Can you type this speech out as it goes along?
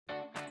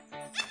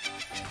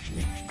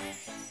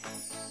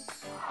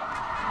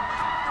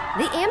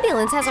The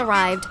ambulance has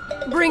arrived,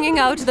 bringing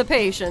out the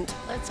patient.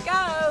 Let's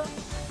go.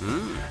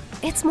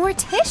 It's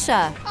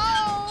Morticia.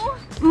 Oh.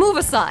 Move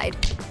aside.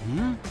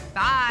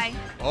 Bye.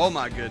 Oh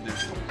my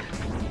goodness.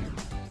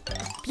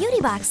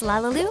 Beauty box,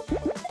 LaLiLu.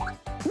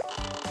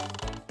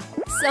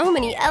 So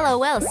many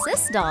LOL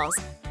SIS dolls.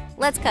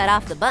 Let's cut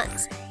off the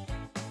buns.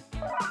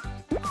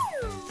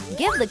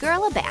 Give the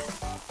girl a bath.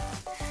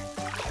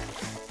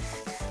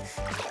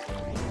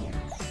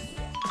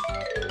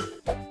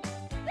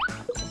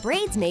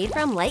 Braids made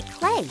from light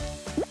clay.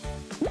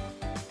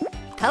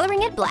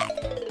 Coloring it black.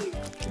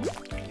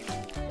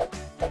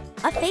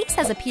 A face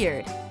has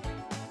appeared.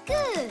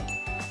 Good.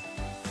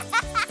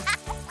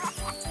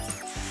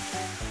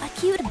 A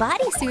cute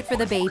bodysuit for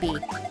the baby.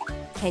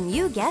 Can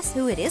you guess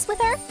who it is with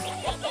her?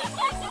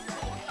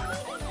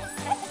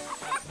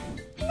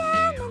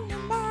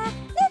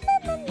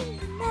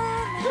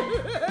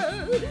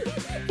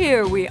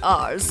 Here we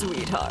are,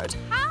 sweetheart.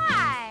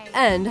 Hi.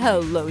 And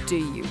hello to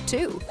you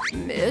too.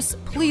 Miss,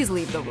 please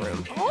leave the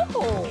room.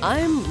 Oh.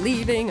 I'm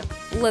leaving.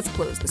 Let's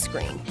close the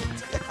screen.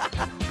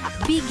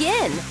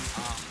 Begin.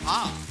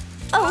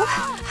 Oh,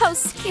 how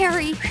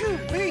scary.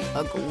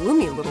 A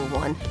gloomy little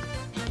one.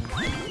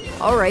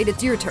 All right,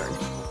 it's your turn.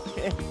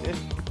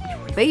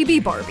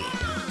 Baby Barbie.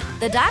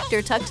 The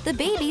doctor tucked the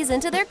babies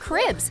into their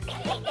cribs.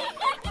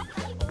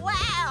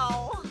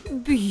 Wow.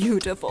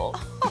 Beautiful.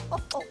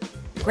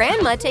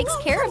 Grandma takes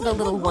care of the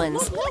little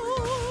ones.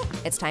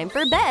 It's time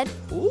for bed.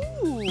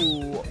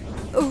 Ooh.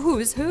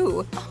 Who's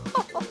who?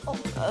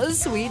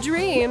 Sweet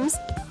dreams.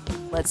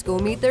 Let's go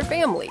meet their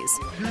families.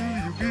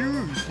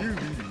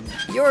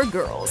 Your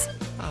girls.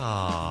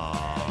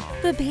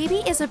 The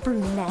baby is a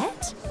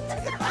brunette?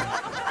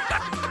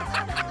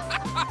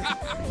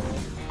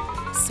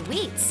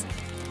 Sweets.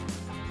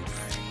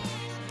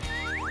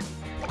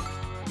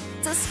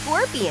 It's a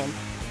scorpion.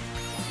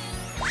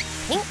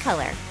 Pink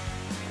color.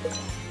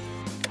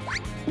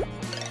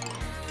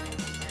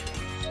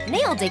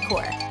 Nail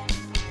decor.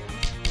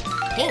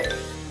 Pink.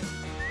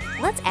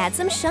 Let's add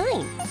some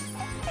shine.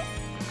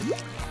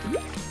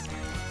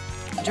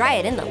 Dry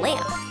it in the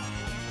lamp.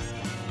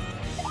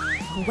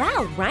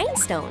 Wow,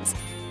 rhinestones.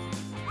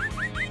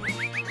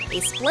 A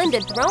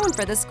splendid throne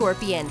for the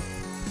scorpion.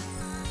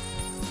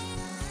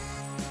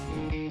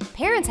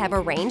 Parents have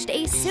arranged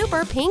a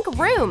super pink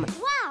room.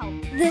 Wow.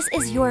 This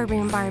is your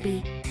room,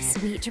 Barbie.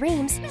 Sweet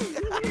dreams.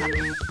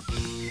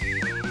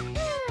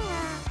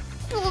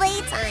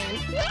 Playtime.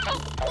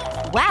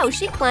 Wow,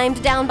 she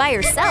climbed down by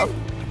herself.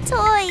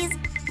 Toys.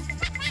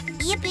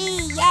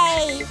 Yippee,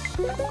 yay.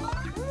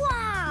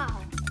 Wow.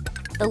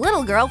 The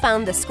little girl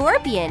found the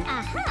scorpion.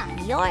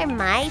 You're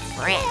my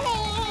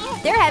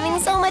friend. They're having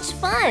so much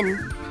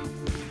fun.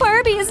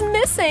 Barbie is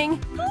missing.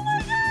 Oh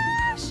my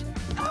gosh.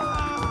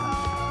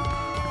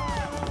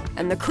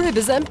 And the crib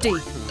is empty.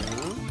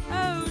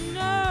 Oh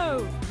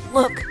no.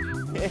 Look.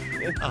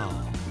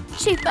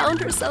 She found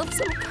herself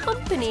some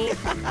company.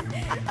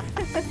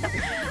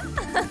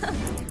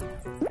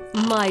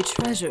 My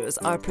treasures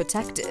are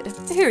protected.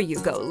 Here you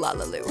go,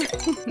 LaLiLu.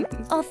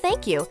 Oh,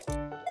 thank you.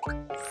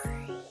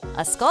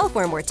 A skull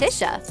for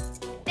Morticia.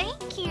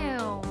 Thank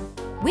you.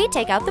 We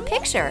take out the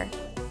picture.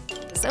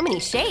 So many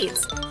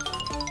shades.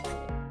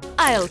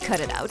 I'll cut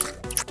it out.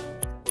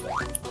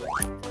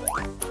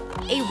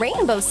 A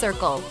rainbow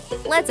circle.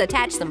 Let's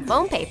attach some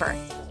foam paper.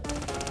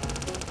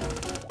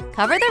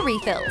 Cover the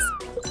refills.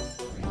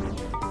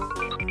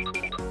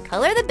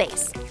 Color the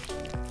base.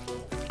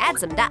 Add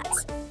some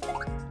dots.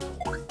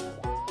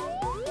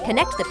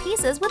 Connect the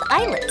pieces with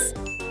eyelets.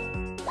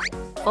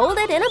 Fold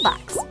it in a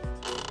box.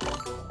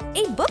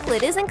 A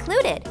booklet is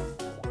included.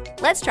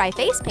 Let's try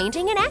face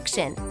painting in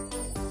action.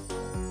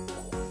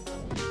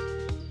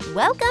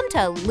 Welcome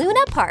to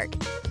Luna Park.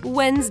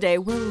 Wednesday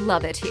will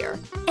love it here.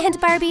 And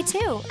Barbie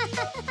too.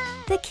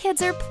 The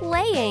kids are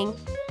playing.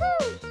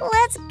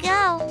 Let's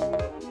go.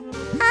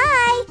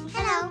 Hi.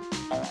 Hello.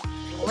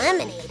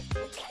 Lemonade.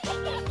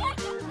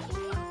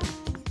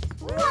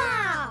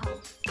 Wow.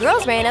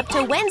 Girls ran up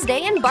to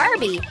Wednesday and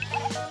Barbie.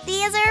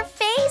 These are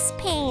face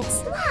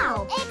paints.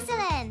 Wow.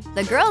 Excellent.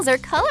 The girls are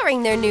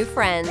coloring their new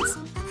friends.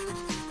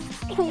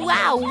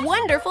 Wow,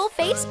 wonderful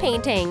face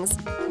paintings.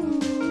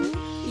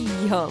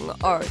 Young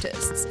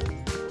artists.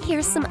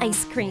 Here's some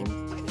ice cream.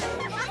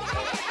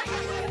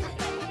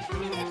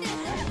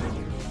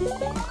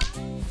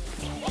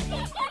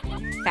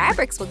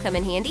 Fabrics will come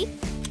in handy.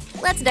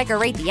 Let's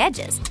decorate the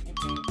edges.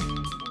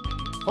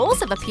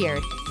 Holes have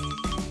appeared.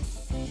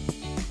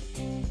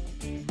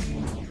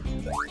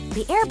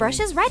 The airbrush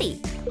is ready.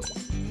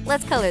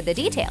 Let's color the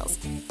details.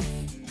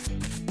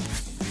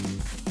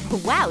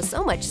 Wow,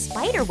 so much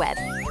spiderweb.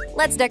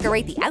 Let's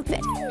decorate the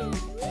outfit.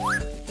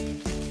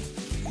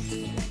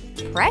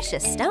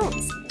 Precious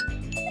stones.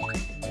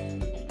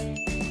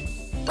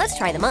 Let's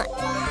try them on.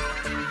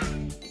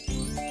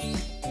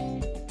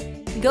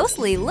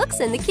 Ghostly looks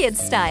in the kids'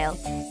 style.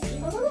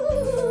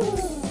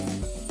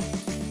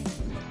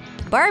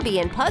 Barbie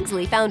and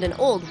Pugsley found an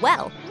old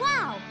well.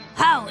 Wow.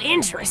 How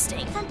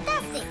interesting.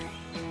 Fantastic.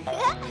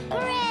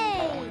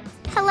 Great.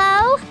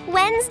 Hello,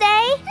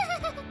 Wednesday?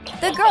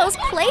 The girls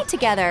play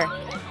together.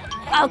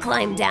 I'll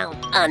climb down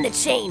on the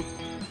chain.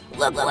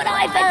 Look what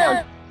I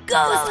found!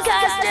 Ghost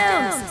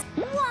costumes!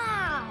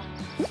 Wow!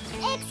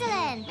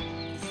 Excellent!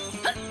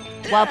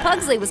 While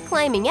Pugsley was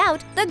climbing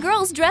out, the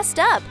girls dressed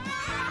up.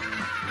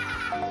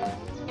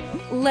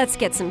 Let's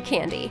get some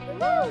candy.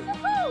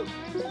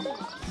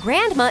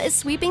 Grandma is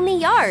sweeping the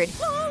yard.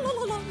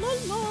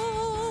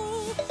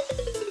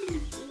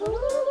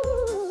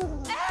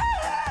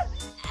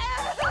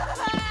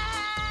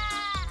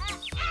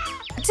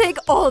 Take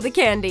all the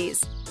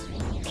candies.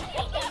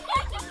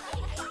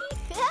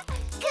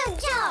 Good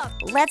job!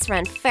 Let's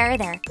run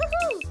further.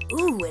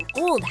 Ooh, an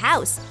old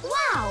house.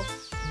 Wow!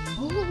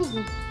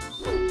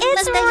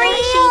 It's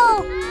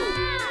real!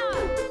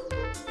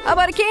 How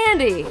about a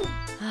candy?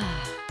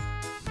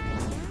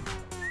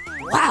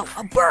 Wow,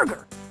 a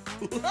burger!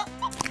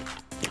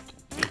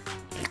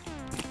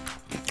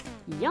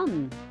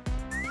 Yum.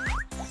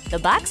 The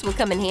box will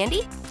come in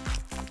handy.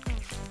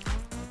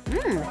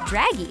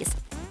 Draggies.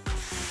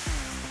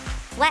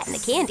 Flatten the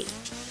candy.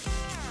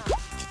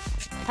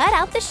 Cut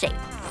out the shape.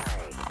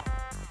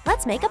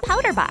 Let's make a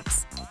powder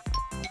box.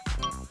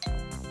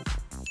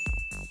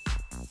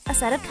 A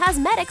set of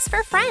cosmetics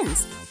for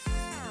friends.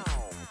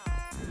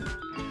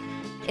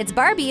 It's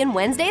Barbie and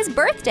Wednesday's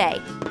birthday.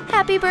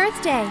 Happy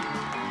birthday.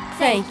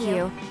 Thank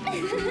you.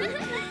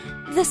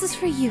 This is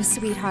for you,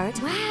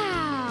 sweetheart.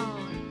 Wow.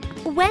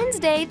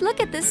 Wednesday, look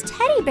at this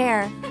teddy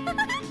bear.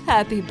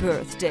 Happy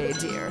birthday,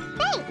 dear.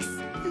 Thanks!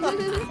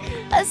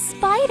 A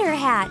spider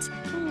hat.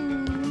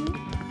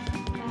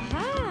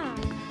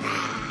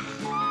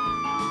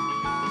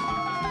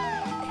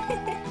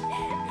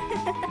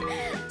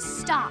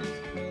 Stop!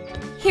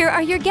 Here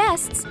are your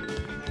guests.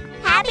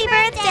 Happy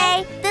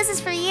birthday! This is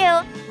for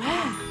you.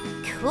 Wow.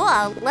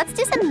 Cool, let's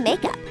do some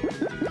makeup.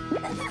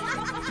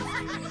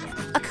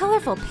 A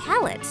colorful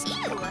palette.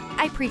 Ew!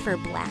 I prefer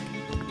black.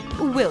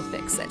 We'll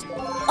fix it.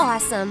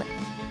 Awesome.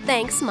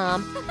 Thanks,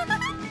 Mom.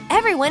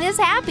 Everyone is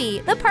happy.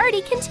 The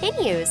party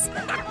continues.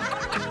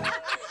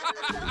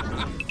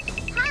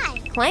 Hi!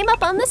 Climb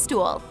up on the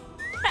stool.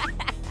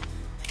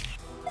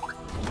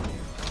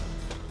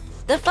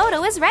 The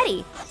photo is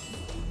ready.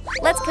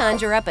 Let's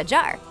conjure up a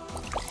jar.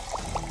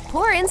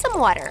 Pour in some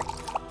water.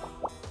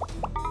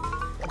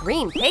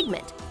 Green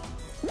pigment.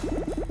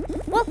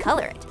 We'll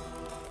color it.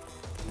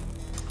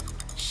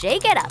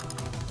 Shake it up.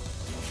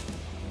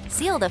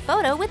 Seal the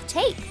photo with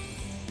tape.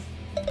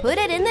 Put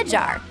it in the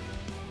jar.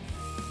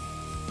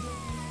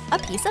 A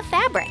piece of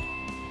fabric.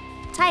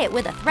 Tie it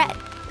with a thread.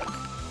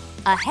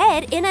 A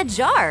head in a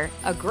jar.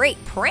 A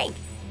great prank.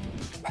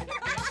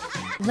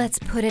 Let's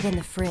put it in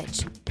the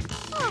fridge.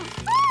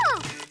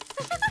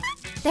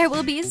 There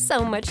will be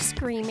so much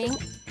screaming.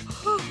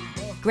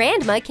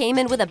 Grandma came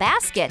in with a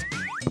basket.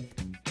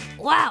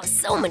 Wow,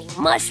 so many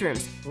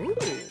mushrooms. Ooh.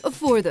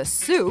 For the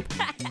soup,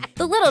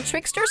 the little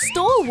trickster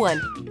stole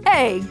one.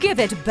 Hey, give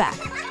it back.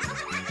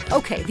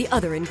 Okay, the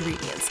other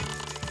ingredients.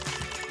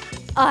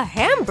 A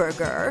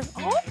hamburger?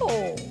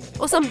 Oh.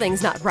 Well,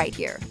 something's not right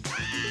here.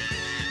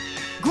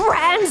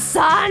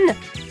 Grandson!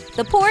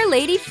 The poor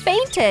lady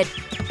fainted.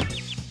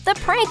 The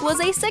prank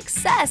was a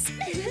success.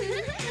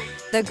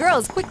 The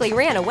girls quickly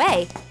ran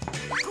away.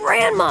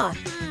 Grandma!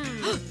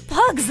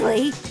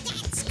 Pugsley!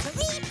 It's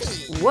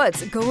creepy!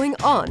 What's going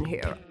on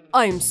here?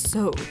 I'm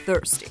so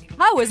thirsty.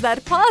 How is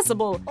that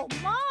possible? Oh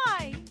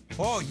my!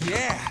 Oh,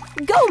 yeah.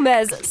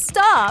 Gomez,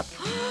 stop!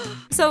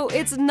 So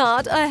it's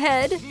not a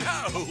head?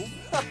 No.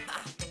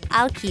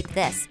 I'll keep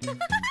this.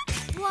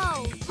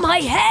 Whoa! My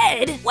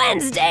head!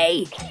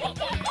 Wednesday!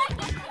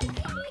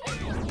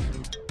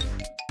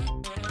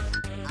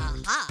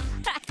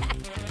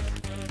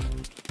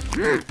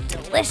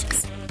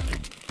 Delicious.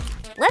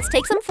 Let's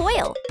take some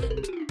foil.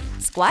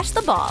 Squash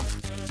the ball.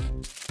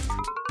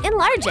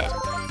 Enlarge it.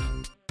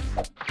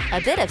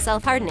 A bit of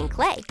self-hardening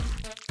clay.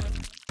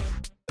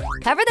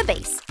 Cover the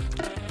base.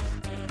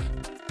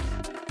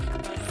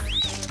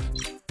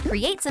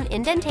 Create some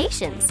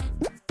indentations.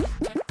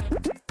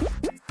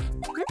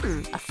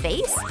 A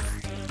face?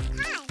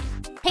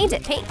 Paint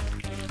it pink.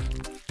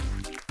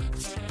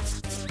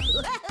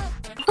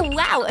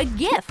 Wow, a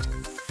gift!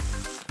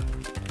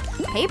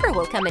 Paper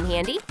will come in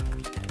handy.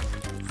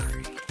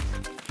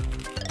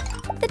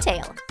 The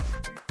tail.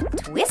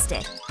 Twist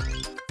it.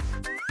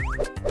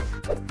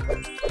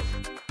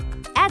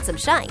 Add some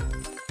shine.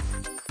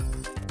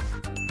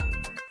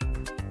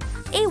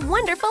 A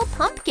wonderful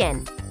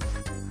pumpkin!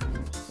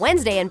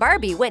 Wednesday and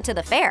Barbie went to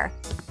the fair.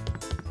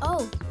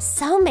 Oh,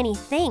 so many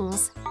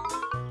things.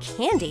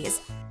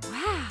 Candies.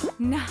 Wow,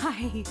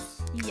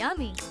 nice.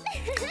 Yummy.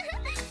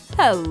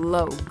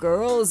 Hello,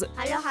 girls.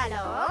 Hello,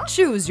 hello.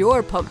 Choose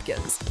your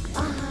pumpkins.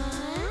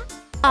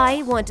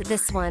 I want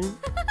this one.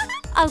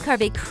 I'll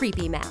carve a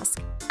creepy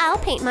mask. I'll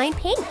paint mine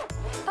pink.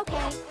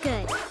 Okay,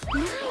 good.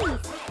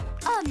 Nice.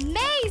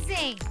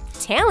 Amazing!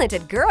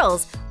 Talented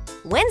girls.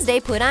 Wednesday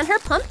put on her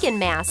pumpkin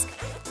mask.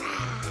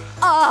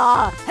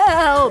 Ah,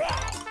 help!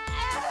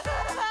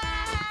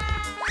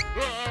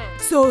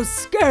 So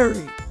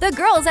scary. The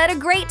girls had a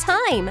great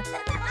time.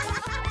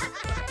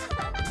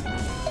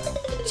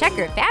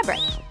 Checkered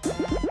fabric.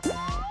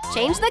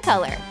 Change the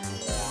color.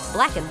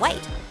 Black and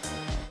white.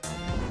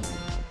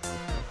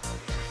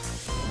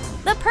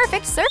 The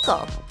perfect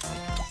circle.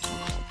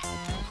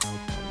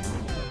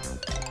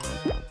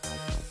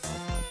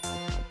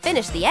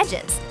 Finish the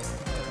edges.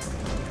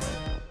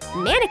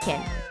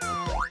 Mannequin.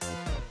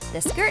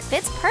 The skirt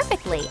fits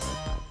perfectly.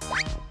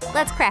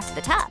 Let's craft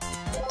the top.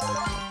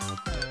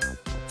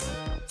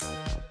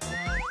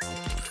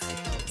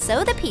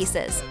 Sew the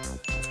pieces.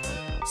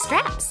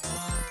 Straps.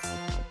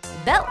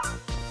 Belt.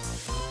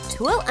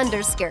 Tulle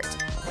underskirt.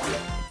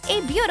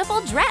 A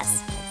beautiful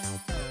dress.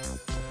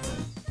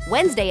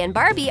 Wednesday and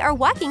Barbie are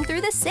walking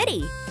through the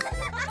city.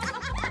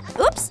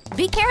 Oops,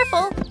 be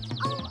careful.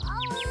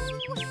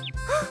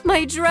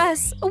 My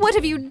dress, what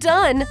have you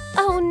done?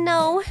 Oh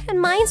no, and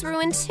mine's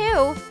ruined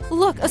too.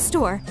 Look, a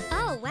store.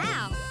 Oh,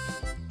 wow.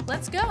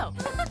 Let's go.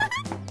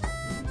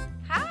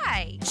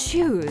 Hi.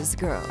 Choose,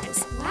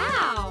 girls.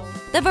 Wow.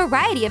 The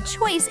variety of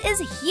choice is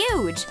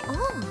huge.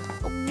 Oh,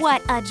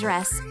 What a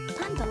dress.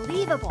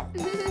 unbelievable.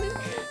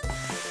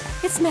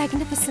 It's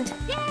magnificent.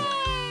 Yay!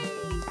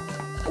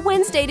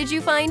 Wednesday, did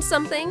you find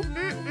something?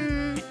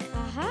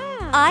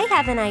 Aha. I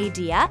have an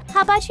idea.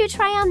 How about you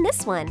try on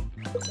this one?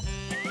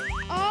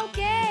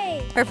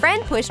 Okay. Her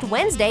friend pushed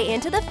Wednesday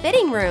into the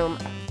fitting room.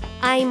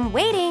 I'm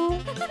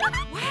waiting.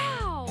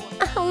 Wow.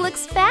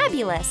 Looks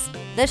fabulous.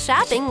 The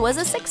shopping was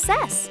a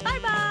success.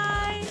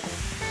 Bye-bye.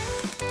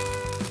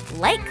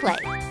 Light clay.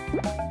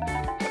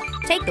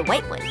 Take the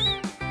white one.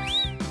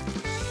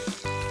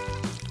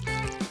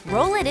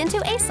 Roll it into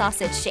a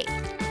sausage shape.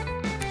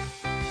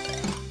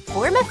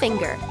 Form a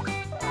finger.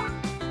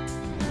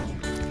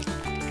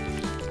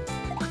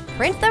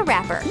 Print the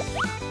wrapper.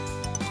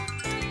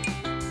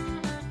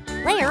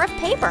 Layer of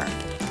paper.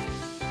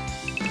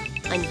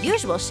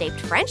 Unusual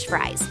shaped French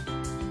fries.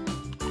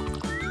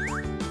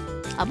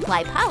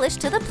 Apply polish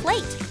to the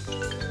plate.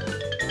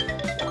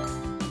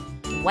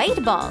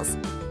 White balls.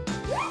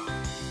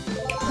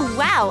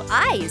 Wow,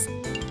 eyes!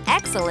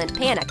 Excellent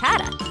panna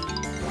cotta.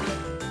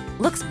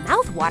 Looks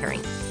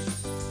mouth-watering.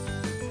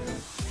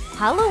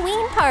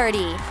 Halloween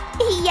party.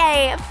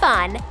 Yay,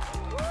 fun.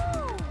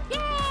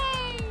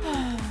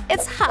 Yay!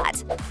 It's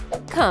hot.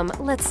 Come,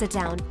 let's sit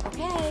down.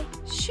 Okay.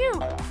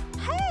 Shoot.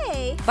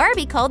 Hey.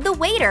 Barbie called the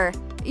waiter.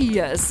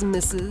 Yes,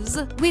 missus.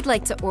 We'd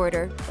like to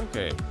order.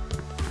 Okay.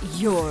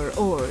 Your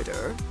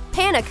order.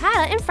 Panna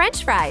cotta and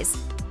French fries.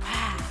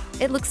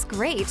 It looks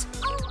great.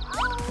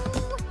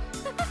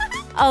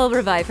 I'll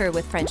revive her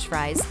with French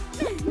fries.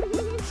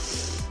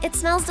 It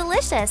smells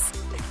delicious.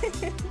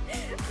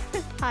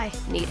 Hi.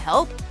 Need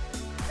help?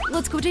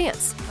 Let's go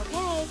dance.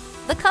 Okay.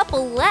 The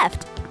couple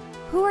left.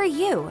 Who are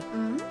you?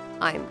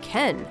 I'm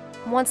Ken.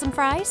 Want some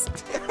fries?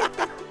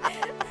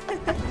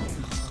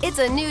 It's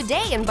a new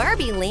day in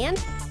Barbie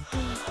Land.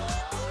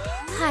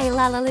 Hi,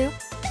 LaLiLu.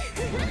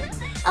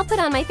 I'll put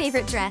on my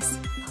favorite dress.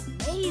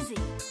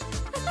 Amazing.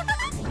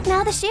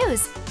 Now the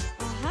shoes.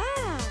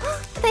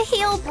 Aha. The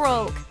heel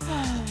broke.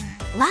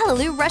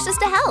 LaLiLu rushes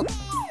to help.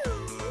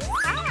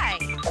 Hi.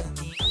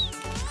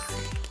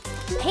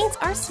 Paints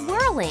are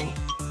swirling.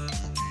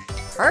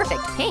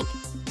 Perfect pink.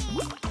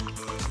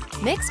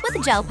 Mix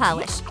with gel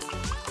polish.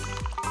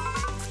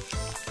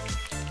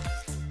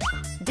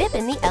 Dip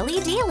in the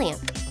LED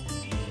lamp.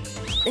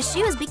 The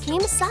shoes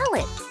became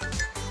solid.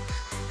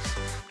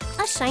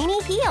 A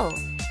shiny heel.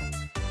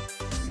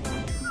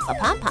 A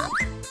pom-pom.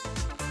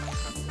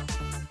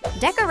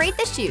 Decorate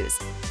the shoes.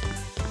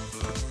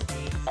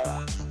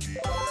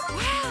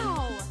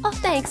 Wow. Oh,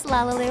 thanks,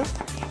 LaLiLu.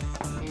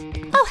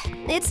 Oh,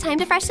 it's time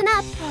to freshen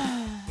up.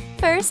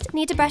 First,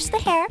 need to brush the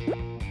hair.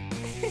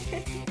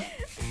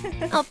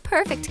 Oh,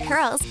 perfect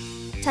curls.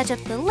 Touch up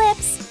the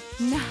lips.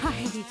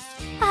 Nice.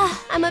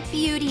 Ah, I'm a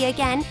beauty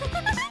again.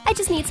 I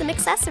just need some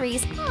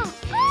accessories.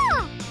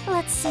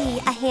 Let's see,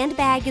 a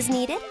handbag is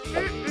needed.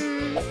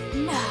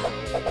 No.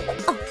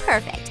 Oh,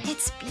 perfect.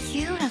 It's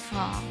beautiful.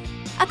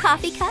 A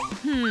coffee cup.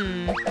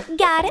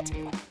 Got it.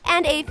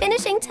 And a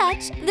finishing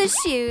touch, the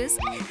shoes.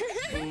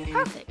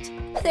 Perfect.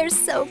 They're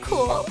so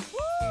cool.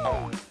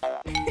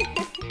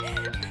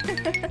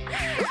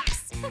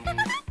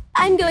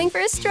 I'm going for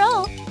a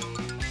stroll.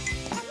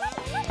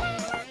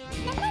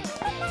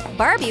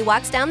 Barbie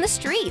walks down the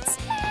streets.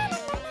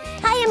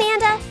 Hi,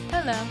 Amanda.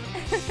 Hello.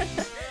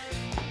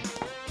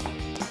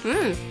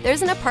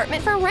 There's an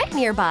apartment for rent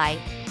nearby.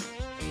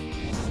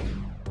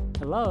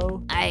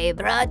 Hello. I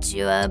brought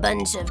you a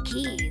bunch of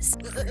keys.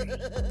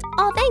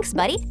 Oh, thanks,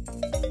 buddy.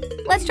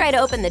 Let's try to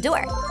open the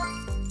door.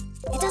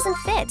 It doesn't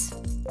fit.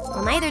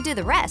 Well, neither do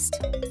the rest.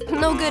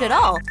 No good at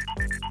all.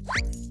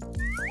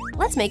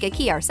 Let's make a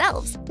key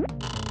ourselves.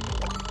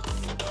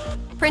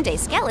 Print a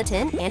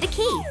skeleton and a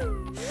key.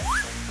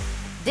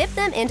 Dip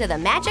them into the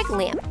magic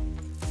lamp.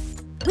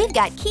 We've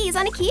got keys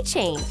on a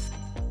keychain.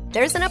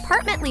 There's an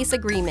apartment lease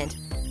agreement.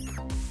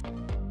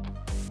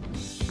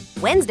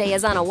 Wednesday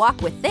is on a walk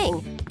with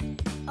Thing.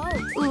 Oh.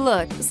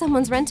 Look,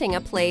 someone's renting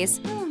a place.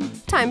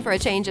 Time for a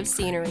change of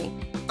scenery.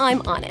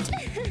 I'm on it.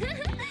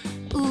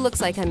 Looks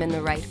like I'm in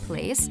the right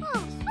place.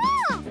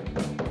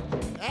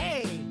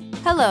 Hey,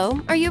 Hello,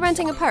 are you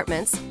renting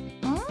apartments?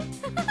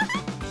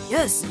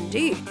 Yes,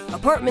 indeed.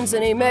 Apartments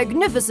in a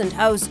magnificent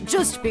house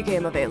just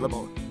became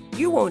available.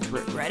 You won't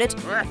regret it.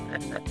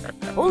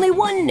 Only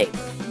one neighbor.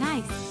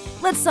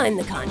 Nice. Let's sign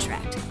the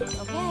contract.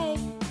 Okay.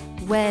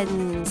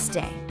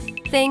 Wednesday.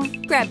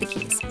 Thing, grab the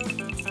keys.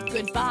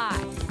 Goodbye.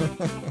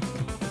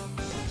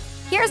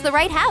 Here's the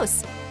right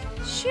house.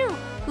 Shoo.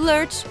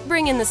 Lurch,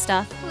 bring in the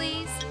stuff.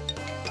 Please.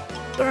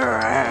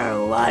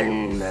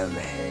 1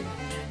 moment.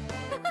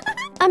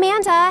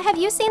 Amanda, have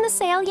you seen the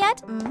sale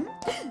yet?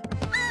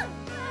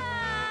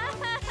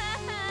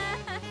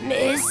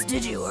 Miss,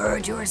 did you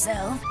hurt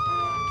yourself?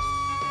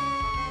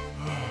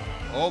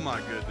 Oh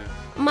my goodness.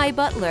 My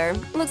butler.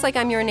 Looks like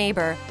I'm your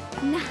neighbor.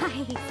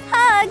 Nice.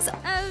 Hugs!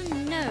 Oh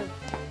no.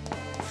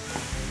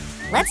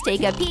 Let's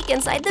take a peek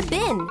inside the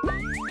bin.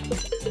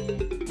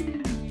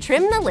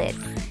 Trim the lid.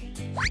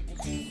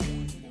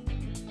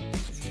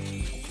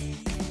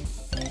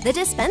 The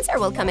dispenser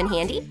will come in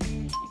handy.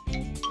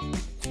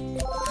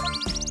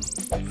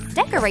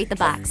 Decorate the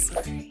box.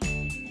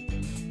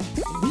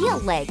 Wheel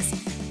legs.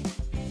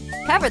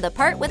 Cover the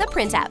part with a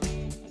printout.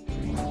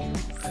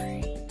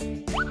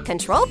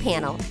 Control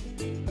panel.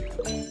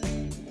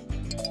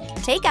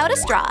 Take out a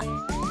straw.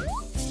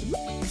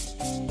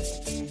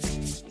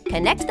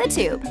 Connect the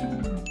tube.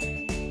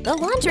 The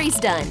laundry's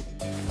done.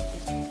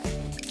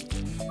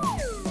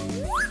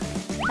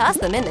 Toss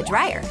them in the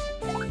dryer.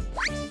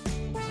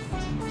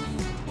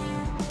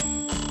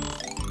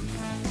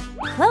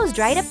 Clothes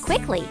dried up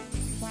quickly.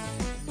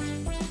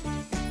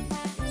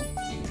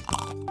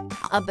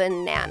 A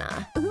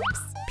banana. Oops.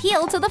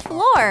 Peel to the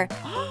floor.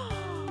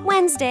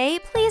 Wednesday,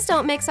 please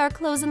don't mix our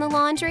clothes in the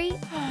laundry.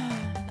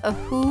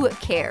 Who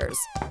cares?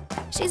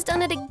 She's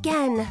done it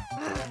again.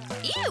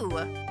 Ew.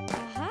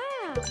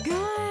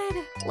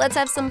 Good. Let's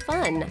have some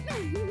fun.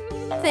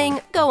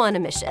 Thing, go on a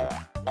mission.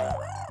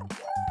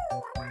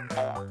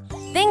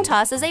 Thing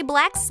tosses a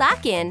black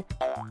sock in.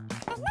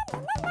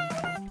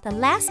 The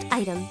last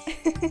item.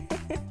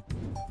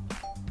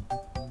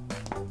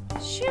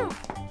 Shoo.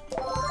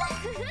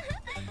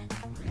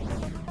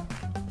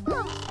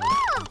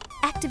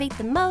 Activate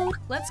the mode.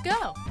 Let's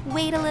go.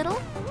 Wait a little.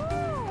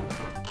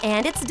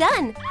 And it's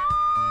done.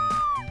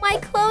 My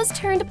clothes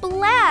turned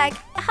black.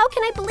 How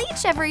can I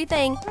bleach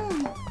everything?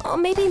 Oh,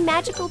 maybe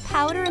magical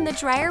powder in the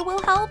dryer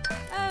will help?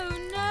 Oh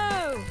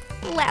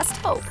no. Last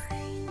hope.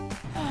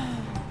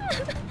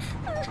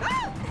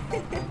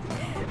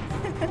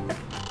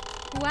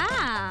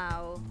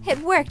 Wow. It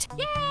worked.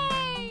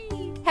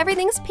 Yay.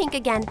 Everything's pink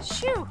again.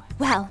 Shoo.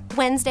 Well,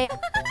 Wednesday,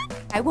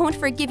 I won't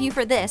forgive you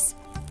for this.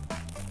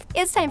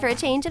 It's time for a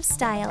change of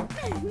style.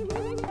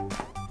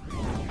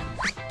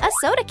 A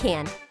soda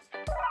can.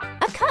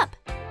 A cup.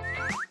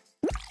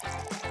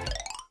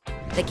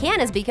 The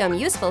can has become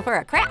useful for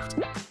a craft.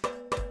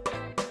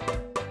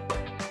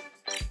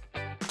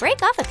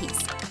 Break off a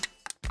piece.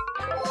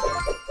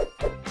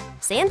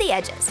 Sand the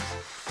edges.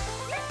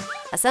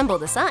 Assemble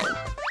the sign.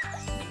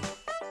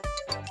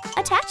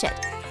 Attach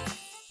it.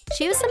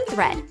 Choose some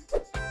thread.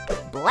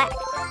 Black.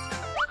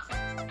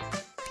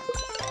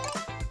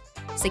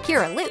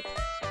 Secure a loop.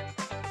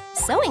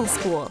 Sewing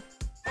spool.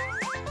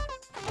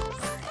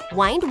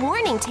 Wind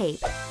warning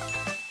tape.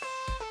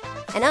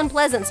 An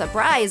unpleasant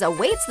surprise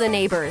awaits the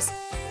neighbors.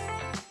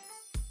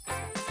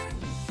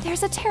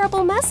 There's a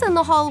terrible mess in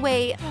the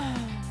hallway.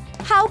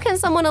 How can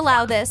someone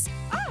allow this?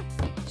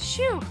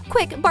 Shoo.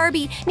 Quick,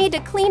 Barbie, need to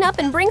clean up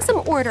and bring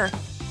some order.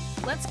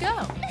 Let's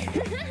go.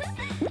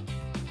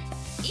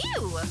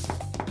 Ew.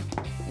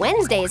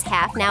 Wednesday's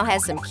half now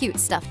has some cute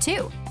stuff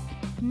too.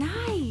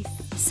 Nice.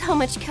 So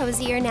much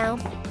cozier now.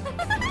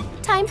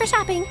 Time for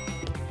shopping.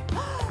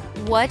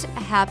 What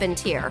happened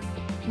here?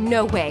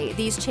 No way,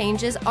 these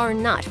changes are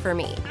not for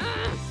me.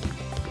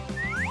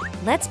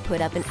 Let's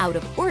put up an out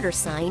of order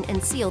sign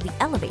and seal the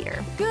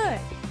elevator. Good.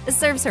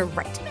 Serves her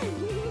right.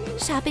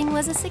 Shopping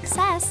was a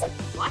success.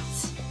 What?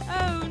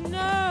 Oh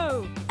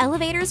no.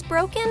 Elevator's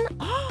broken?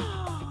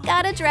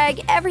 Gotta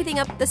drag everything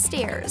up the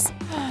stairs.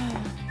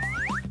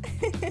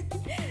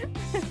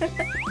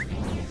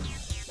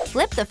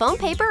 Flip the foam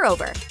paper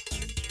over.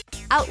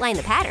 Outline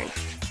the pattern.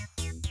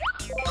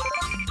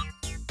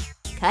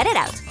 Cut it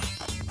out.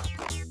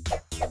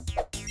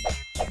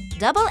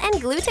 Double and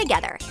glue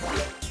together.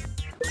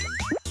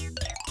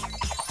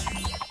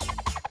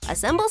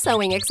 Assemble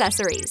sewing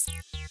accessories.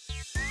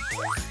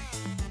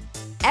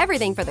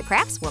 Everything for the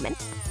craftswoman.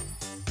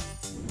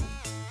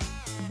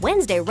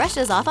 Wednesday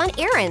rushes off on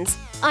errands.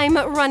 I'm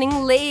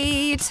running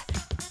late.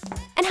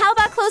 And how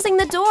about closing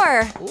the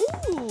door?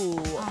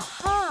 Ooh.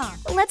 Aha.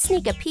 Let's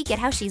sneak a peek at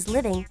how she's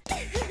living.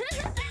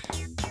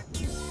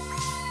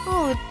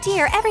 Oh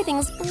dear,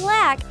 everything's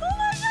black. Oh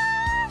my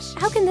gosh.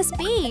 How can this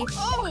be?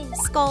 Oh.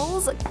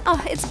 Skulls?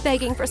 Oh, it's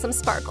begging for some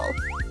sparkle.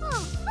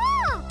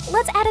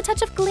 Let's add a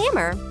touch of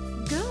glamour.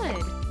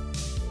 Good.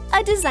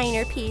 A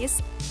designer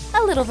piece.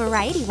 A little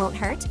variety won't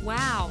hurt.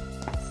 Wow.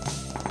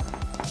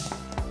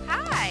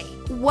 Hi.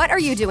 What are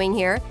you doing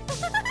here?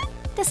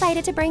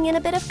 Decided to bring in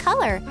a bit of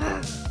color.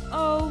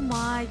 Oh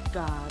my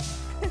god.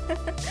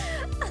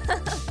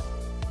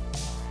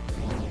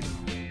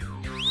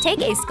 Take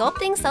a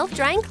sculpting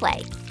self-drying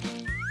clay.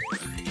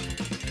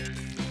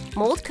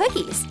 Mold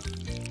cookies.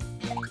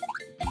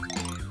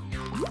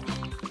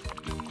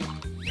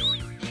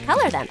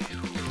 Color them.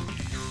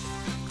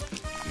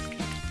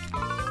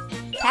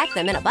 Pack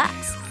them in a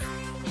box.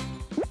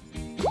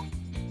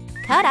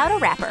 Cut out a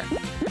wrapper.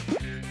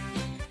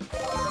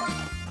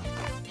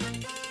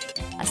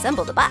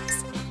 Assemble the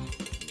box.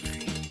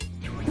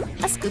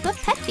 A scoop of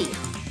pet feed.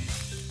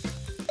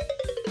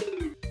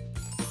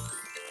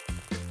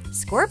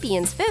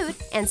 Scorpion's food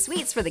and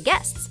sweets for the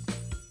guests.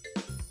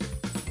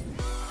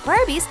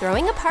 Barbie's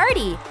throwing a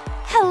party.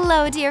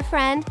 Hello, dear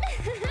friend.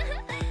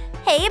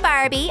 Hey,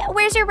 Barbie,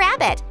 where's your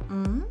rabbit?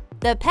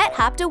 The pet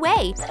hopped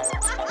away.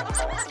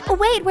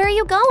 Wait, where are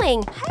you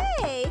going?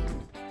 Hey!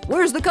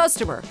 Where's the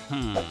customer?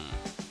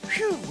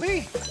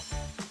 Phew-wee.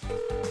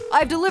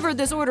 I've delivered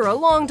this order a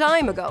long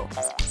time ago.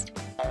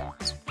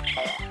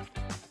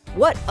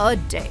 What a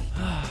day.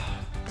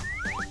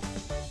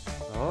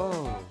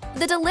 Oh.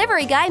 The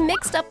delivery guy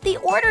mixed up the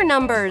order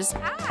numbers.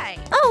 Hi!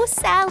 Oh,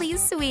 Sally,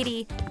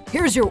 sweetie.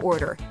 Here's your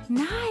order.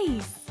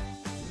 Nice!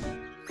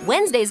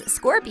 Wednesday's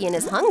scorpion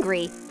is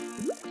hungry.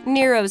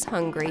 Nero's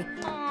hungry.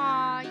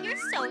 Aw, you're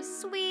so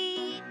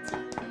sweet.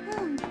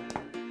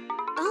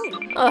 Oh.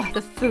 Ugh,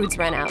 the food's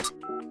run out.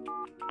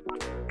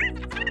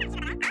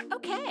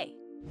 Okay.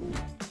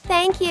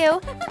 Thank you.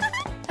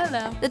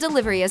 Hello. The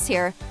delivery is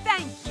here.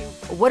 Thank you.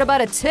 What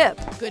about a tip?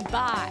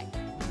 Goodbye.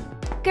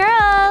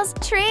 Girls,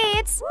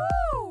 treats.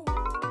 Woo!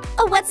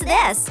 Oh, what's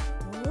this?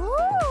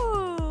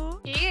 Ooh!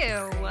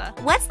 Ew.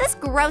 What's this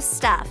gross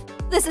stuff?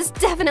 This is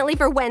definitely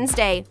for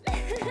Wednesday.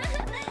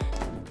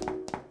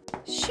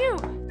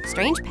 Shoot!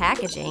 Strange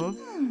packaging.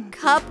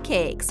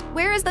 Cupcakes.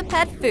 Where is the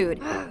pet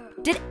food?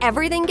 Did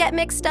everything get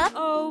mixed up?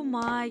 Oh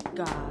my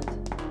god.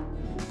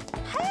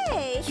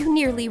 Hey! You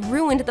nearly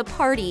ruined the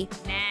party.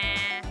 Nah.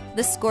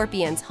 The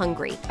scorpion's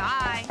hungry.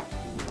 Bye.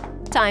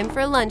 Time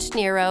for lunch,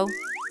 Nero.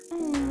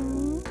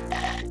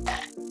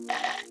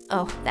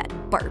 Oh, that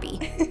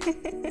Barbie.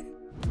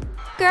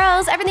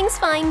 Girls, everything's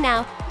fine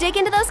now. Dig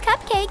into those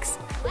cupcakes.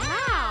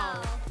 Wow.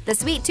 The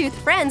sweet-toothed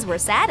friends were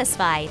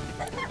satisfied.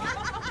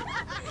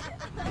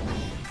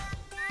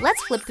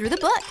 Let's flip through the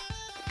book.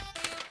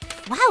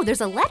 Wow,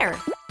 there's a letter.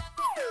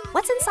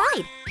 What's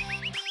inside?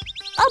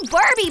 A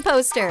Barbie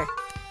poster.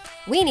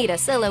 We need a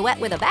silhouette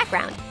with a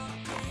background.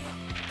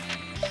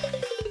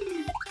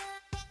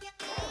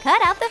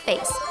 Cut out the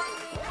face.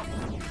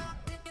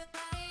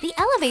 The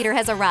elevator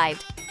has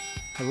arrived.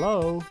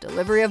 Hello.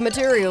 Delivery of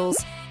materials.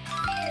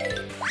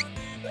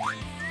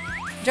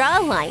 Draw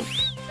a line.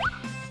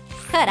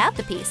 Cut out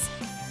the piece.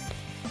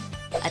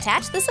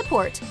 Attach the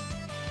support.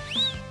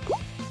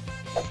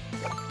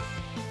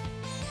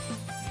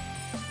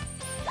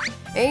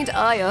 Ain't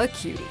I a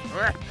cutie?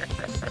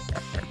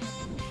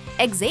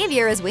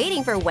 Xavier is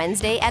waiting for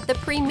Wednesday at the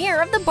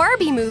premiere of the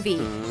Barbie movie.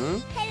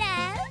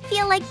 Hello.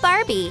 Feel like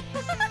Barbie?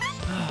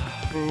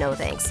 No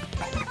thanks.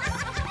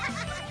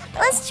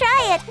 Let's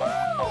try it.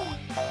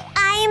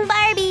 I'm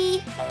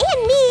Barbie.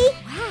 And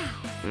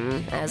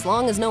me. As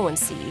long as no one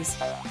sees.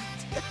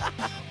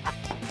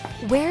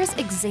 Where's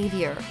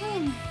Xavier?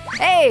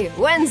 Hey,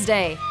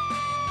 Wednesday!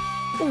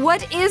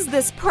 What is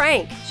this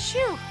prank?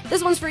 Shoot!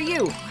 This one's for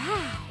you.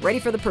 Wow! Ready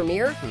for the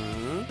premiere?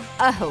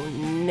 Oh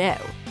no,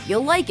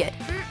 you'll like it.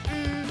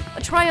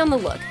 Try on the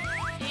look.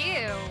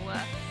 Ew.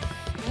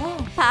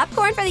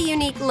 Popcorn for the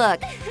unique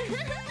look.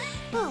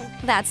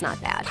 That's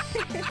not bad.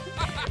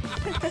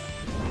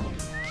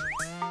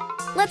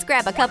 Let's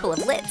grab a couple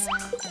of lids.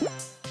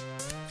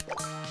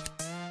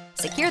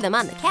 Secure them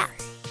on the cap.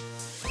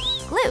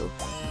 Glue.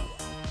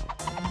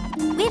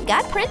 We've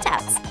got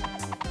printouts.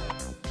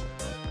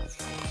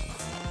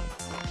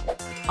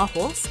 A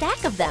whole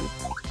stack of them.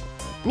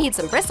 Need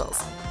some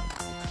bristles.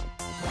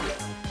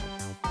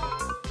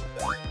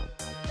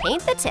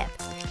 Paint the tip.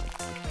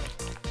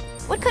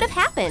 What could have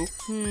happened?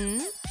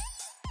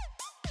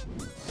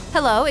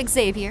 Hello,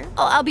 Xavier.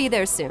 Oh, I'll be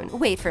there soon.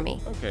 Wait for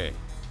me. Okay.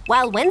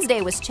 While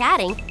Wednesday was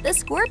chatting, the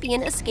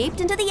scorpion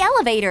escaped into the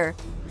elevator.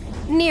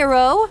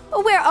 Nero,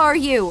 where are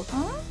you?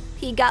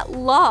 He got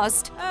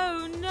lost.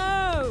 Oh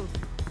no!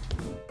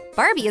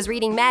 Barbie is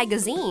reading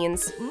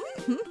magazines.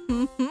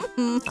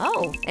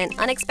 Oh, an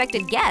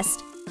unexpected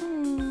guest.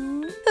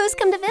 Who's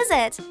come to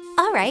visit?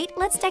 All right,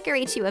 let's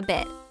decorate you a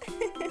bit.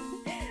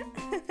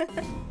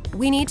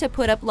 We need to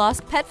put up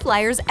lost pet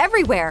flyers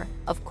everywhere.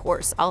 Of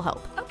course, I'll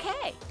help.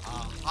 Okay.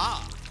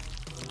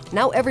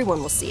 Now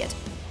everyone will see it.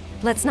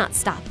 Let's not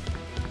stop.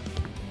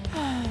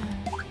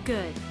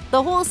 Good.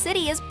 The whole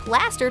city is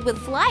plastered with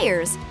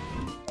flyers.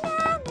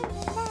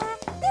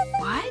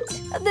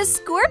 What? The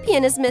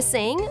scorpion is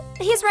missing.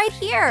 He's right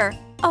here.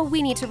 Oh,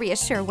 we need to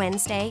reassure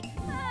Wednesday.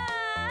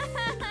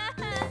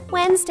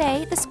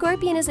 Wednesday, the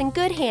scorpion is in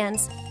good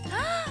hands.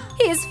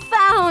 He is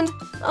found.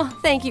 Oh,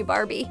 thank you,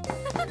 Barbie.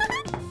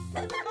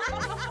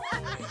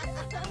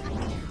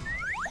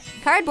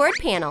 Cardboard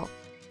panel.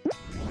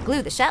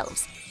 Glue the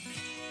shelves.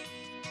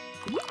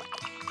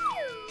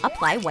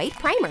 Apply white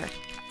primer.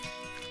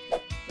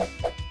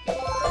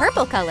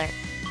 Purple color.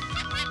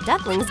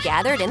 Ducklings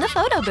gathered in the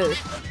photo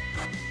booth.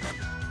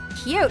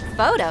 cute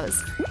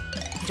photos.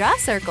 Draw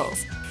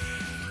circles.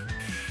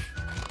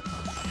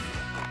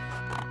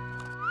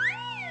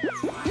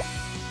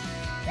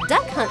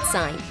 Duck hunt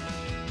sign.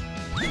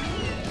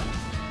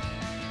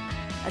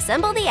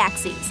 Assemble the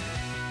axes.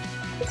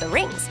 The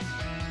rings.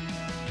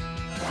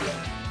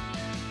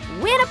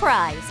 Win a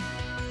prize!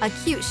 A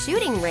cute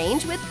shooting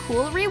range with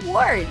cool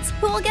rewards.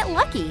 Who will get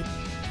lucky?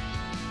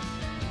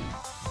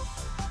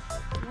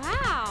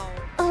 Wow.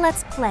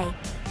 Let's play.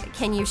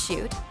 Can you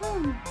shoot?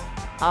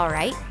 All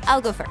right,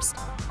 I'll go first.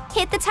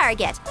 Hit the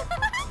target.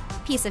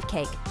 Piece of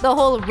cake. The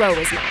whole row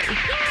is mine.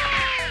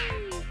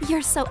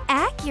 You're so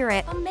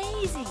accurate.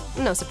 Amazing.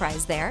 No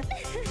surprise there.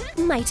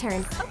 My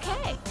turn.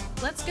 Okay,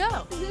 let's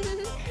go.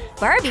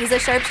 Barbie's a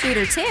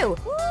sharpshooter too.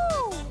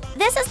 Woo!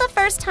 This is the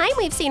first time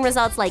we've seen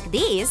results like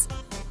these.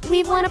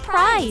 We've won a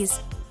prize.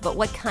 But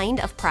what kind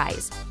of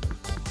prize?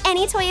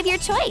 Any toy of your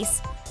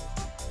choice.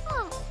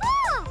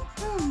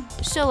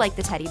 She'll like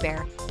the teddy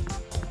bear.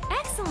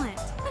 Excellent.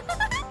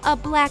 A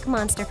black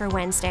monster for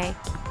Wednesday.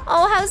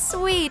 Oh, how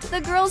sweet!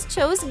 The girls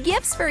chose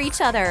gifts for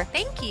each other.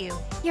 Thank you.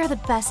 You're the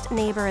best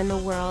neighbor in the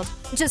world.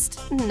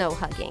 Just no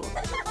hugging.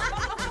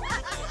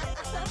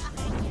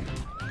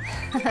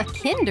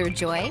 Kinder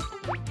Joy.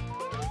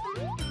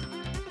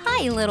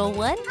 Hi, little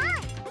one.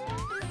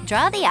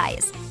 Draw the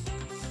eyes.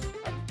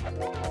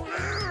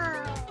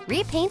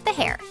 Repaint the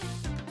hair.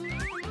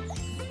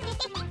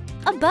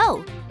 A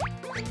bow.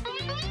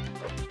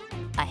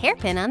 A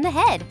hairpin on the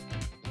head.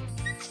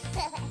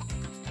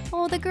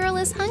 Oh, the girl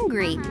is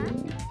hungry.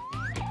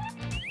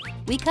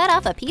 We cut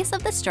off a piece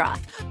of the straw.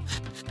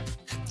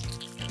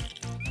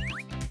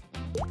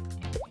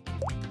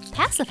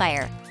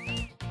 Pacifier.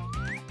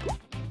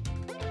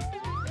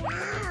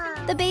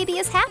 The baby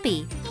is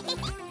happy.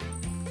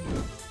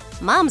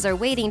 Moms are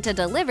waiting to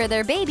deliver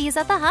their babies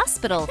at the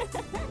hospital.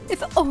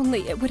 If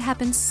only it would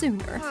happen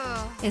sooner.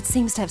 It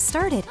seems to have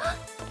started.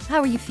 How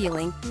are you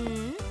feeling?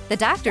 The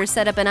doctor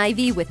set up an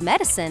IV with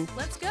medicine.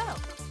 Let's go.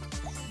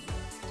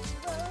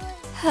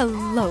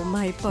 Hello,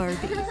 my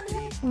Barbie.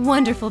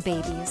 Wonderful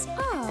babies.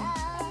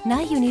 Oh.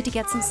 Now you need to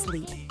get some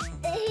sleep.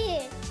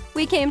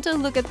 We came to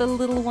look at the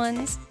little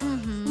ones.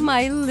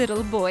 My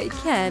little boy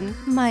Ken,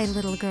 my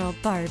little girl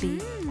Barbie.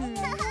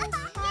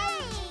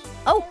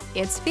 Oh,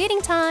 it's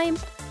feeding time.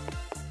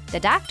 The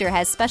doctor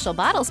has special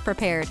bottles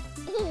prepared.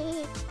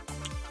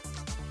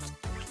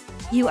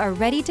 You are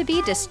ready to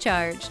be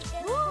discharged.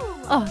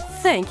 Oh,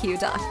 thank you,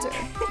 doctor.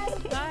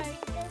 Bye.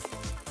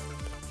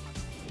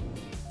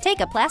 Take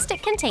a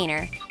plastic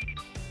container.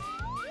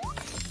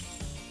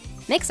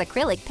 Mix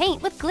acrylic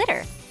paint with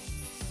glitter.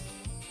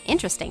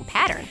 Interesting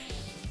pattern.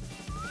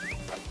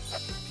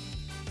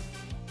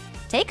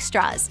 Take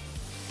straws.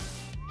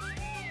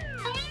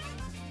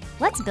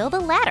 Let's build a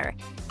ladder.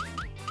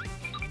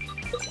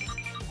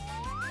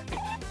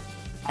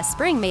 A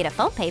spring made of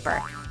foam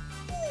paper.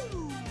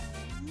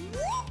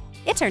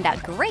 It turned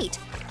out great.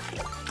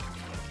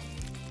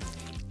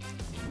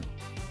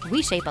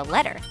 We shape a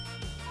letter.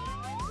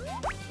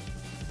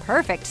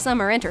 Perfect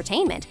summer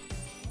entertainment.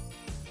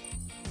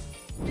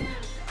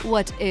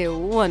 What a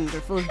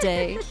wonderful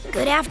day.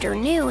 Good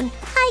afternoon.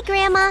 Hi,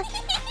 Grandma.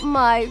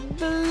 My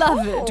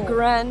beloved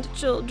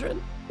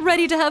grandchildren.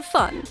 Ready to have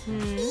fun?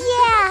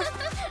 Yeah.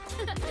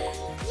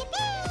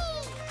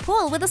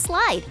 Pool with a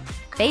slide.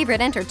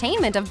 Favorite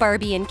entertainment of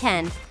Barbie and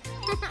Ken.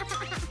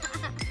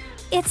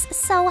 It's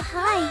so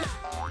high.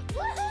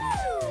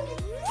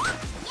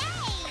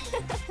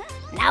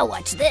 Now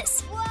watch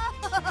this.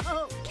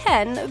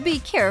 Ken, be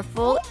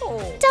careful.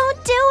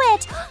 Don't do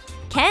it.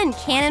 Ken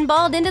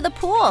cannonballed into the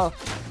pool.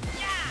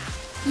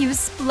 You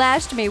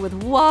splashed me with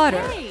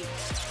water. Hey.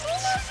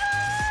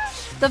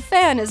 The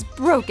fan is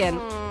broken,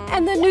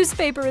 and the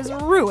newspaper is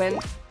ruined.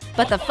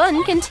 But the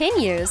fun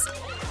continues.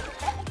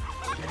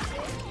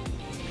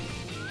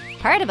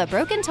 Part of a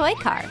broken toy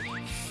car.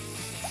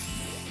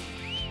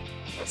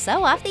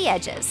 Sew off the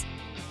edges.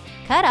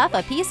 Cut off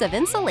a piece of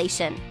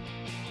insulation.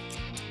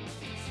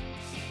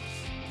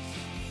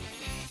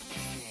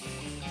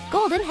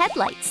 Golden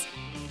headlights.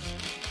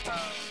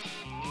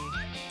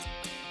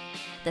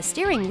 The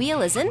steering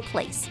wheel is in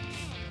place.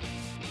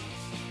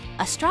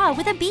 A straw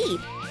with a bead.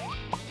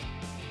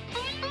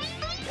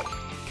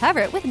 Cover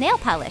it with nail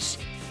polish.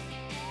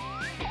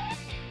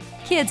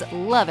 Kids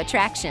love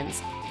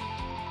attractions.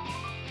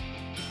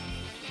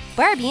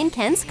 Barbie and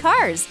Ken's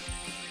cars.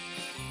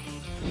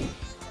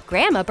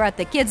 Grandma brought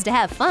the kids to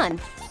have fun.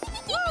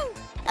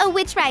 Oh,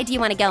 which ride do you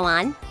want to go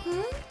on?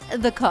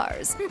 The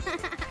cars.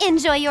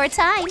 Enjoy your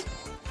time.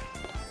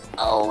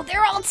 Oh,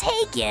 they're all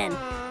taken.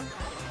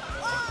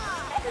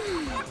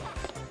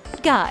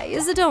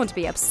 Guys, don't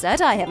be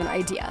upset. I have an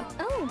idea.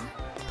 Oh,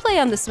 Play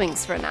on the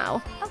swings for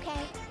now.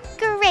 okay.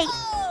 Great.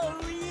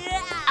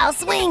 I'll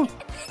swing.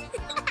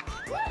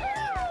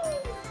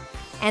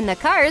 And the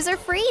cars are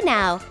free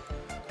now.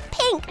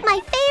 Pink, my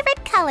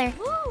favorite color.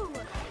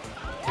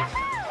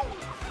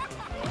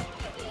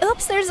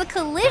 Oops, there's a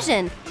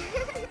collision.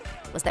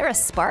 Was there a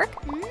spark?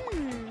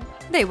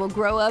 They will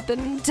grow up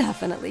and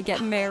definitely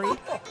get married.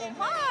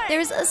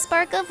 There's a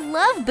spark of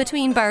love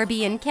between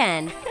Barbie and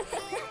Ken.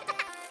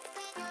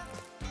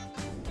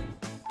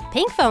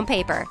 Pink foam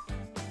paper.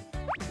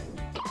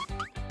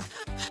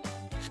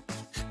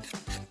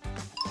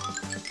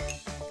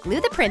 Glue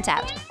the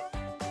printout.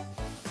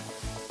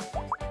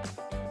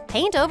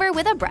 Paint over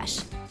with a brush.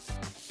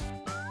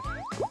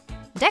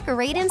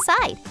 Decorate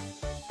inside.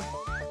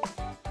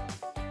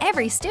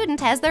 Every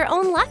student has their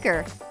own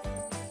locker.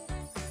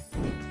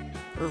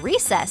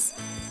 Recess.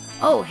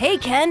 Oh, hey,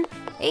 Ken.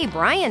 Hey,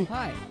 Brian.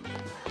 Hi.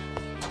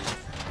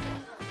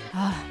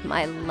 Ah,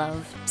 my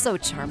love. So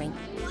charming.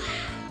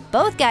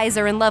 Both guys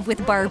are in love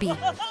with Barbie.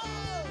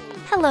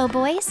 Hello,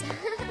 boys.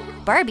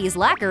 Barbie's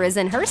locker is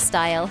in her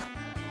style.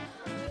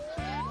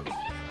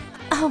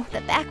 Oh, the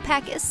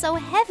backpack is so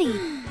heavy.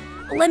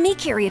 Let me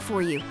carry it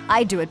for you.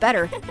 I do it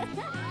better.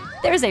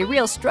 There's a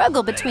real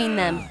struggle between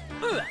them.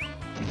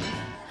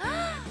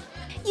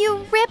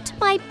 You ripped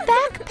my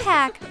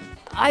backpack.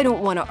 I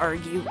don't want to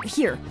argue.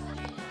 Here.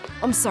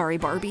 I'm sorry,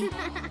 Barbie.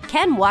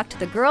 Ken walked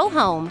the girl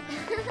home.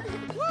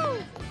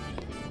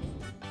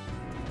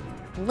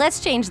 Let's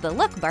change the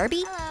look,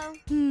 Barbie.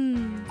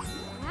 Hello.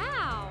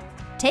 Wow.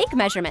 Take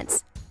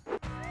measurements.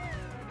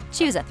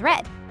 Choose a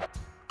thread.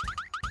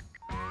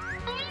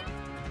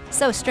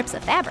 Sew strips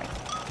of fabric.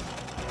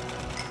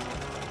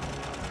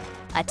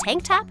 A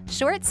tank top,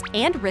 shorts,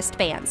 and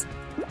wristbands.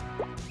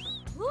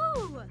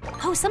 Woo.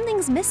 Oh,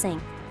 something's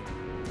missing.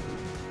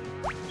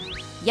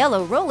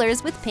 Yellow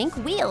rollers with pink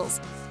wheels.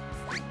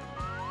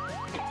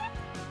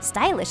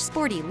 Stylish,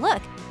 sporty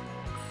look.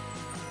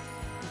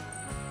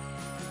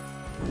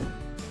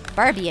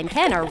 Barbie and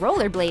Ken are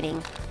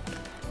rollerblading.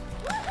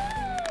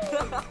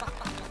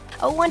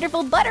 A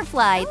wonderful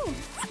butterfly.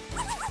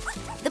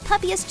 The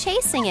puppy is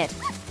chasing it.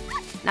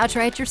 Now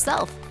try it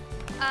yourself.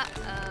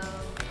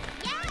 Uh-oh.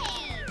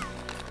 Yay!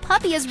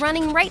 Puppy is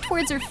running right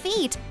towards her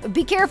feet.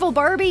 Be careful,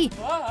 Barbie.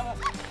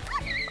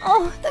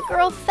 Oh, the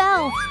girl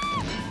fell.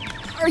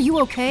 Are you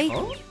okay?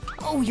 Oh?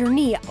 Oh, your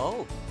knee.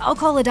 Oh. I'll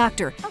call a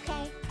doctor.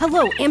 Okay.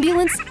 Hello,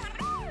 ambulance?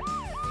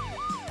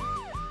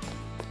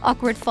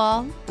 Awkward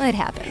fall. It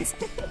happens.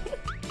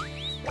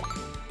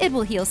 It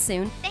will heal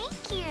soon.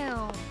 Thank you.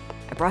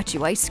 I brought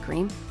you ice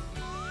cream.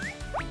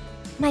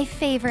 My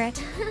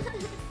favorite.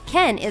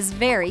 Ken is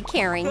very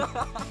caring.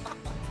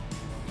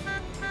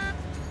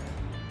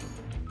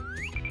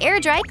 Air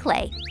dry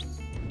clay.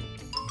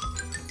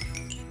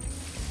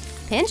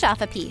 Pinch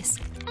off a piece.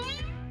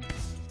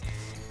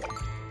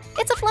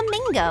 It's a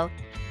flamingo.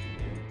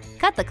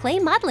 Cut the clay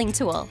modeling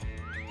tool.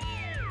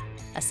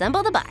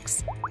 Assemble the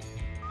box.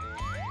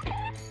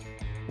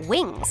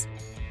 Wings.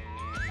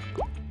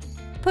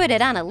 Put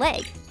it on a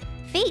leg.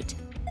 Feet.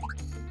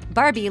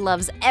 Barbie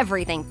loves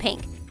everything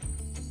pink.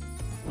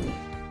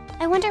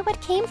 I wonder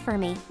what came for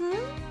me.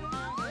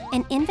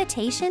 An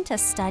invitation to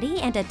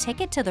study and a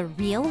ticket to the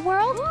real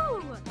world?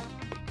 Woo.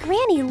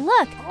 Granny,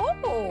 look!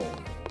 Oh.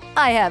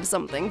 I have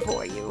something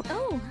for you.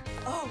 Oh.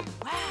 Oh,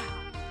 wow.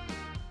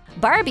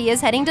 Barbie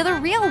is heading to the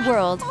real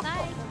world.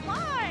 Nice.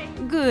 Why?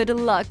 Good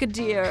luck,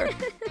 dear.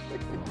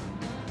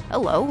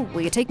 Hello,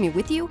 will you take me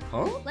with you?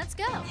 Huh? Let's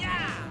go.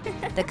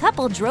 The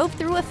couple drove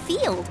through a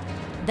field,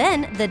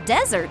 then the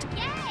desert.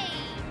 Yay!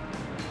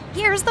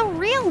 Here's the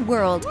real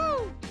world.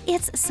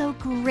 It's so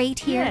great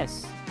here.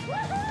 Yes.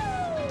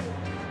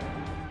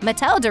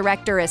 Mattel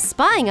director is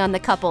spying on the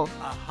couple.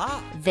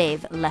 Aha.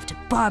 They've left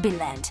Barbie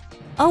Land.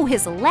 Oh,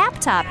 his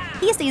laptop.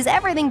 He sees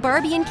everything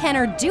Barbie and Ken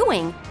are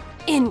doing.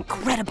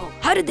 Incredible.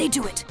 How did they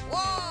do it?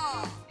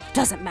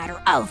 Doesn't matter.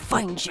 I'll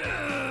find you.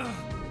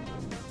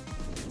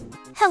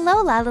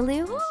 Hello,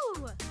 LaLiLu.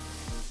 Woo.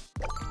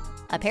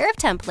 A pair of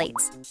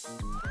templates.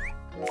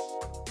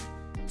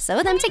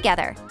 Sew them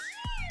together.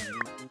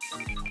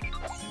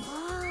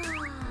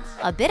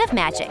 A bit of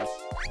magic.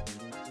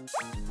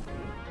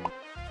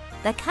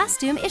 The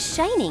costume is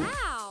shining.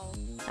 Wow.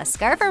 A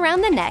scarf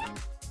around the neck.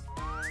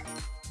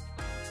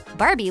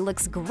 Barbie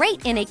looks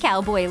great in a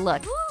cowboy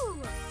look.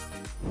 Woo.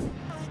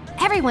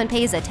 Everyone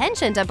pays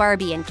attention to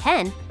Barbie and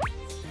Ken.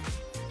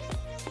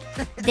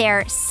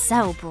 They're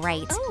so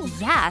bright. Oh.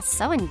 Yeah,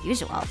 so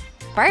unusual.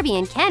 Barbie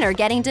and Ken are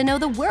getting to know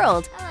the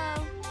world.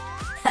 Hello.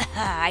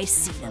 I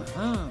see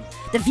them.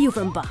 The view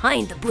from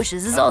behind the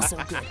bushes is also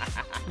good.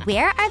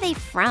 Where are they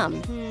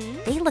from?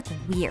 They look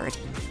weird.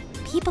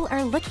 People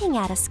are looking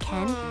at us,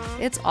 Ken.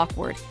 It's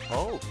awkward.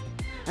 Oh.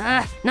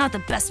 Not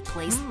the best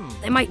place.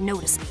 They might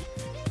notice me.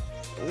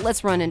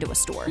 Let's run into a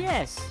store.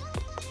 Yes.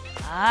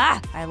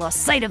 I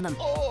lost sight of them.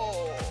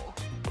 Oh.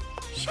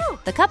 Phew.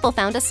 The couple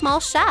found a small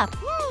shop.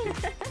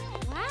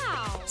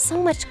 Wow.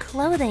 So much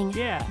clothing.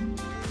 Yeah.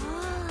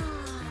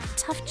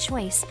 Tough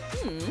choice.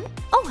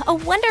 Oh, a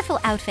wonderful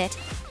outfit.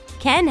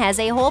 Ken has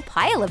a whole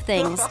pile of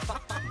things.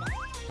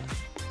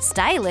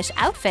 Stylish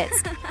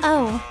outfits.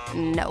 Oh,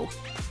 no.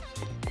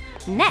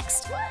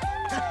 Next.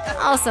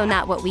 Also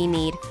not what we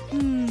need.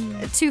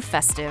 Too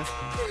festive.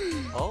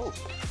 Oh.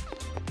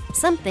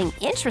 Something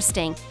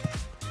interesting.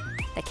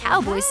 The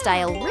cowboy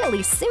style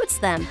really suits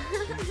them.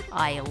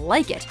 I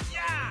like it.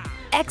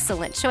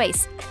 Excellent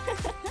choice.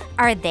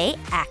 Are they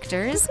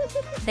actors?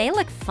 They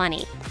look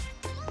funny.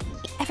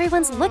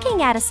 Everyone's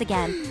looking at us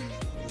again.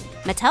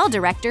 Mattel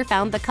director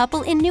found the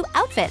couple in new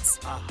outfits.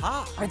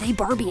 Aha. Are they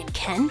Barbie and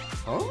Ken?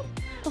 Huh?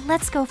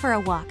 Let's go for a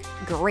walk.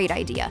 Great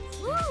idea.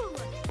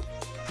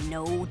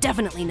 No,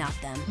 definitely not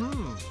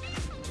them.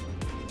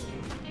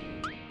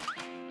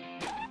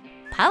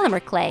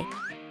 Polymer clay.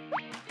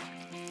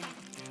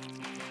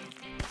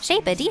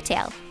 Shape a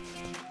detail.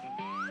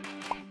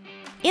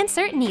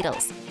 Insert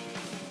needles.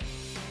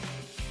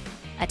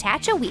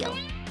 Attach a wheel.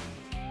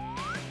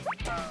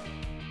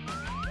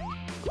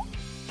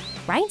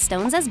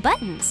 Rhinestones as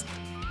buttons.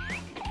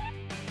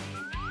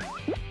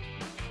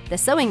 The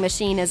sewing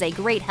machine is a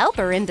great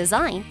helper in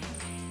design.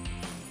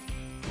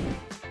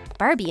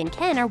 Barbie and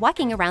Ken are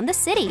walking around the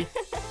city.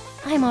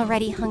 I'm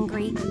already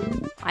hungry.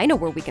 I know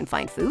where we can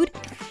find food.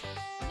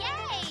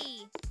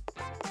 Yay!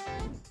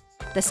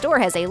 The store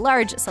has a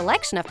large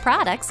selection of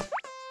products.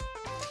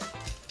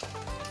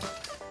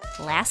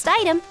 Last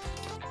item.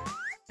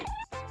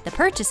 The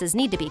purchases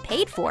need to be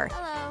paid for.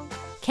 Hello.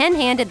 Ken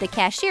handed the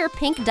cashier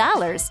pink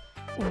dollars.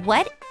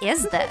 What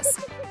is this?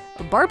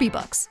 Barbie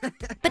bucks.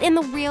 But in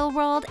the real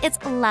world, it's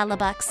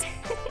Lalabucks.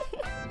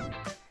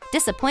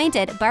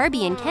 Disappointed,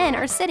 Barbie and Ken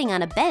are sitting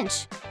on a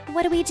bench.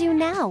 What do we do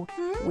now?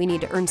 We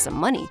need to earn some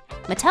money.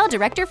 Mattel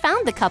director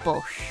found the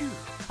couple.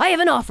 I have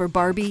an offer,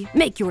 Barbie.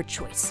 Make your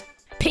choice.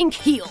 Pink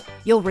heel,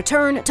 you'll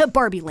return to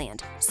Barbie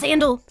Land.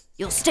 Sandal,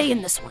 you'll stay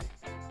in this one.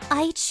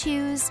 I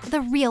choose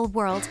the real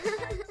world.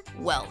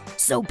 Well,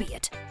 so be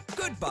it.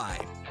 Goodbye.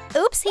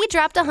 Oops, he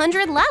dropped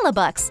 100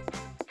 Lalabucks.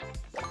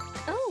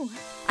 Oh.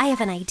 I have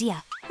an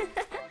idea.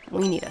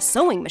 We need a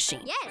sewing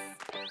machine. Yes.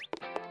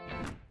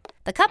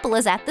 The couple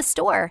is at the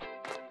store.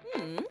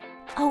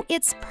 Oh,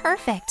 it's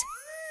perfect.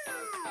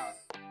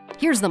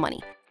 Here's the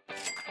money.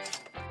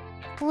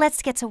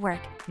 Let's get to work.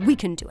 We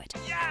can do it.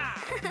 Yeah.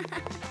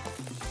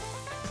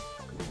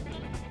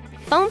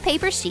 Foam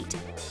paper sheet.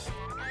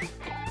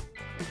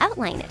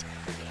 Outline it.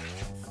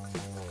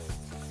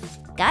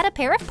 Got a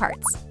pair of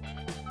parts.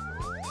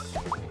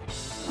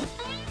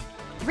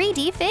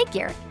 3D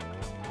figure.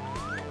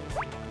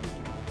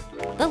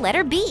 The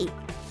letter B.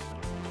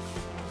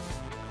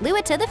 Glue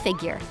it to the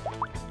figure.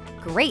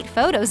 Great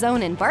photo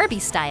zone in Barbie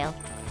style.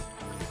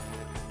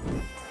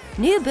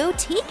 New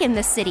boutique in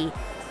the city.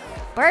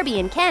 Barbie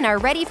and Ken are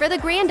ready for the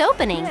grand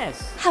opening.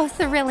 Yes. How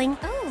thrilling.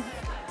 Oh.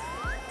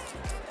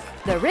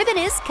 The ribbon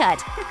is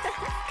cut.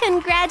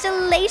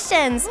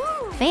 Congratulations!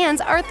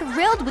 Fans are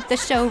thrilled with the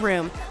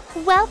showroom.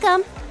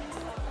 Welcome.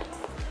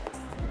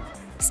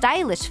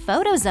 Stylish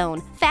photo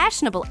zone,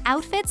 fashionable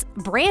outfits,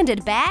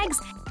 branded bags.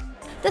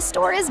 The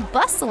store is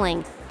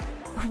bustling.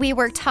 We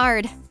worked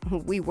hard.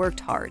 We worked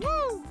hard.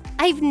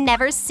 I've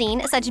never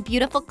seen such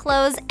beautiful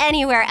clothes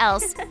anywhere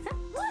else.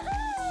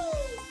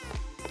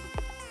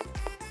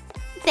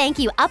 Thank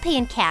you, I'll pay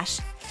in cash.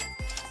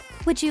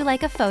 Would you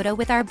like a photo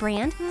with our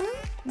brand?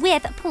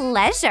 With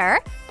pleasure.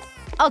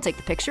 I'll take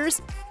the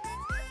pictures.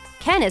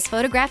 Ken is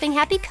photographing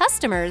happy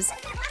customers.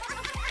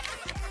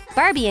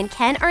 Barbie and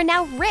Ken are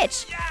now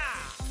rich.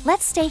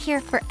 Let's stay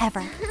here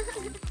forever.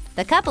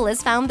 The couple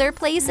has found their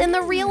place in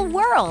the real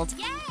world.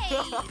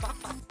 Yay!